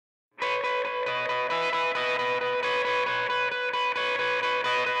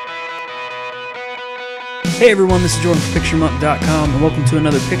Hey everyone, this is Jordan from PictureMonk.com, and welcome to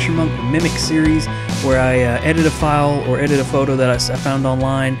another PictureMonk MiMiC series where I edit a file or edit a photo that I found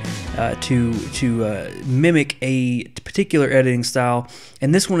online to mimic a particular editing style.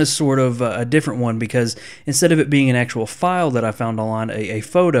 And this one is sort of a different one because instead of it being an actual file that I found online, a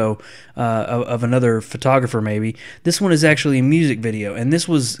photo of another photographer maybe, this one is actually a music video. And this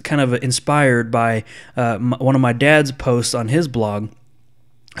was kind of inspired by one of my dad's posts on his blog,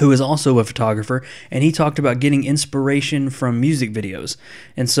 who is also a photographer, and he talked about getting inspiration from music videos.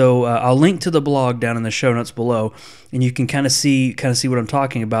 And so I'll link to the blog down in the show notes below, and you can kind of see what I'm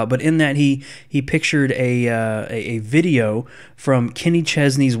talking about. But in that, he pictured a video from Kenny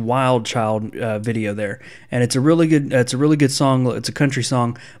Chesney's "Wild Child" video there, and it's a really good song. It's a country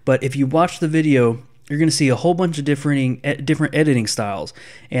song, but if you watch the video, you're going to see a whole bunch of different editing styles.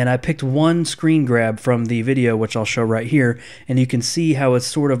 And I picked one screen grab from the video, which I'll show right here, and you can see how it's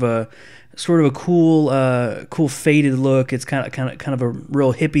sort of a cool faded look. It's kind of a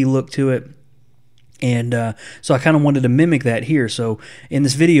real hippie look to it. And so I kind of wanted to mimic that here. So in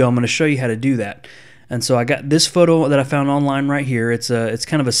this video, I'm going to show you how to do that. And so I got this photo that I found online right here. It's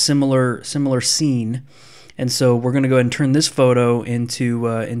kind of a similar scene. And so we're going to go ahead and turn this photo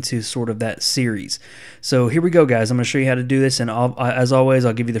into sort of that series. So here we go, guys. I'm going to show you how to do this, and as always,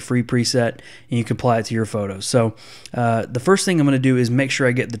 I'll give you the free preset, and you can apply it to your photos. So the first thing I'm going to do is make sure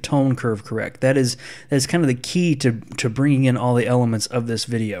I get the tone curve correct. That is kind of the key to bringing in all the elements of this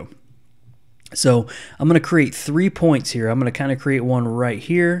video. So I'm going to create 3 points here. I'm going to kind of create one right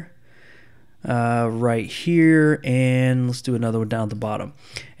here, and let's do another one down at the bottom.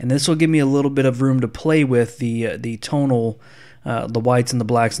 And this will give me a little bit of room to play with the tonal, the whites and the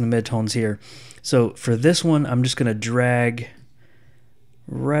blacks and the midtones here. So for this one, I'm just going to drag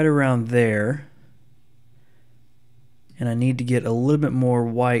right around there, and I need to get a little bit more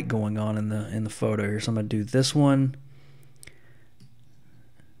white going on in the photo here. So I'm going to do this one,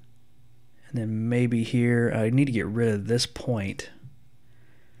 and then maybe here I need to get rid of this point.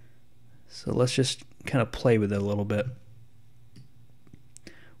 So let's just kind of play with it a little bit.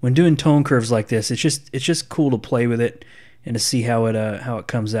 When doing tone curves like this, it's just cool to play with it and to see how it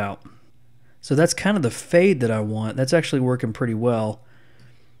comes out. So that's kind of the fade that I want. That's actually working pretty well.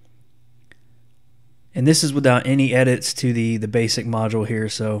 And this is without any edits to the basic module here.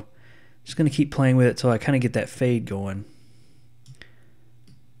 So I'm just going to keep playing with it till I kind of get that fade going.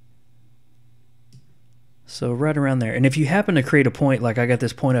 So right around there. And if you happen to create a point, like I got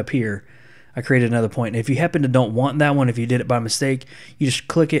this point up here, I created another point. And if you happen to don't want that one, if you did it by mistake, you just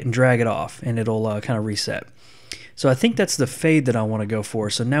click it and drag it off, and it'll kind of reset. So I think that's the fade that I want to go for.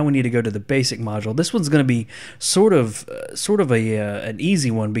 So now we need to go to the basic module. This one's going to be sort of an easy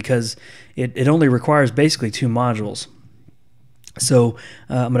one because it only requires basically 2 modules. So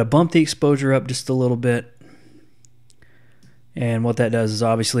I'm going to bump the exposure up just a little bit, and what that does is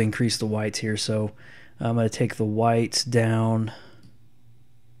obviously increase the whites here. So I'm going to take the whites down,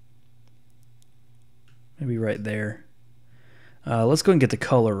 maybe right there. Let's go and get the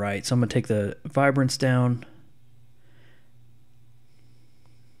color right. So I'm going to take the vibrance down,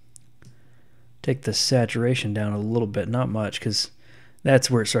 take the saturation down a little bit, not much, because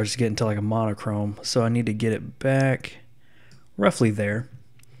that's where it starts to get into like a monochrome. So I need to get it back roughly there.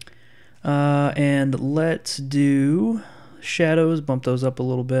 And let's do shadows, bump those up a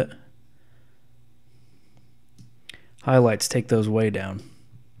little bit. Highlights, take those way down.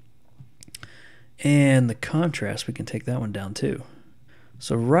 And the contrast, we can take that one down too.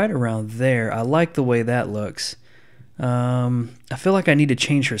 So right around there, I like the way that looks. I feel like I need to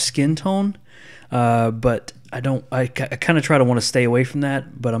change her skin tone, but I kind of want to stay away from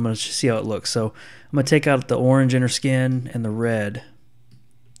that, but I'm going to see how it looks. So I'm going to take out the orange in her skin and the red.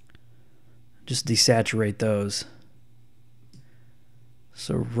 Just desaturate those.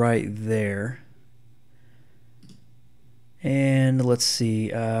 So right there. And let's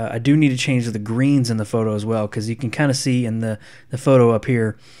see, I do need to change the greens in the photo as well, because you can kind of see in the photo up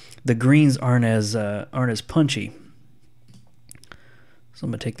here, the greens aren't as punchy. So I'm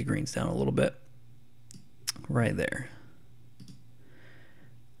going to take the greens down a little bit, right there.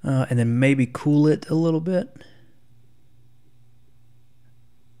 And then maybe cool it a little bit.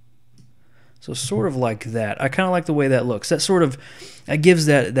 So sort of like that. I kind of like the way that looks. That sort of gives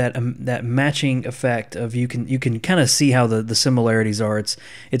that matching effect of you can kind of see how the similarities are.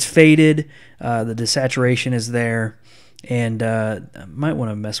 It's faded. The desaturation is there, and I might want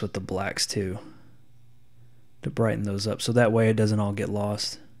to mess with the blacks too to brighten those up, so that way it doesn't all get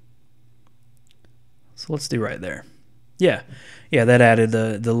lost. So let's do right there. Yeah, that added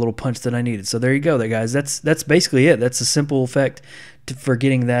the little punch that I needed. So there you go, there, guys. That's basically it. That's a simple effect for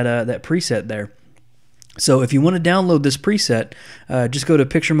getting that preset there. So if you want to download this preset, just go to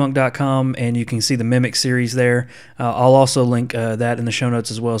PictureMonk.com and you can see the MiMiC series there. I'll also link that in the show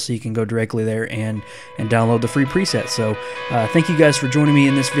notes as well, so you can go directly there and download the free preset. So thank you guys for joining me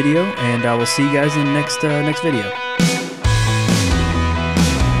in this video, and I will see you guys in the next video.